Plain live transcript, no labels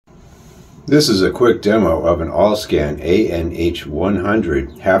This is a quick demo of an AllScan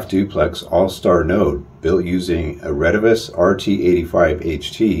ANH100 Half-Duplex AllStar node built using a Retevis RT85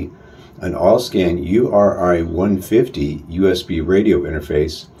 HT, an AllScan URI150 USB radio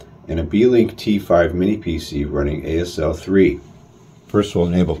interface, and a Beelink T5 MiniPC running ASL3. First we'll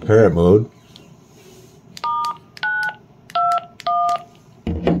enable parrot mode.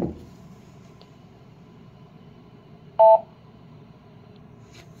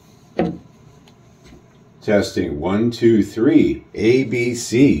 Testing 1, 2, 3,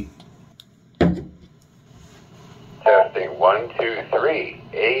 ABC. Testing 1, 2, 3,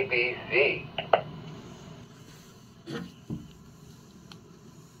 ABC.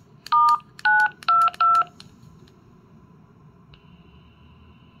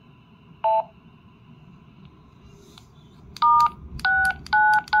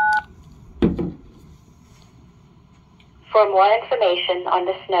 For more information on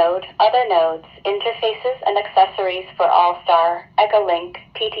this node, other nodes, interfaces, and accessories for AllStar, Echolink,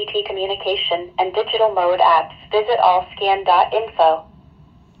 PTT communication, and digital mode apps, visit allscan.info.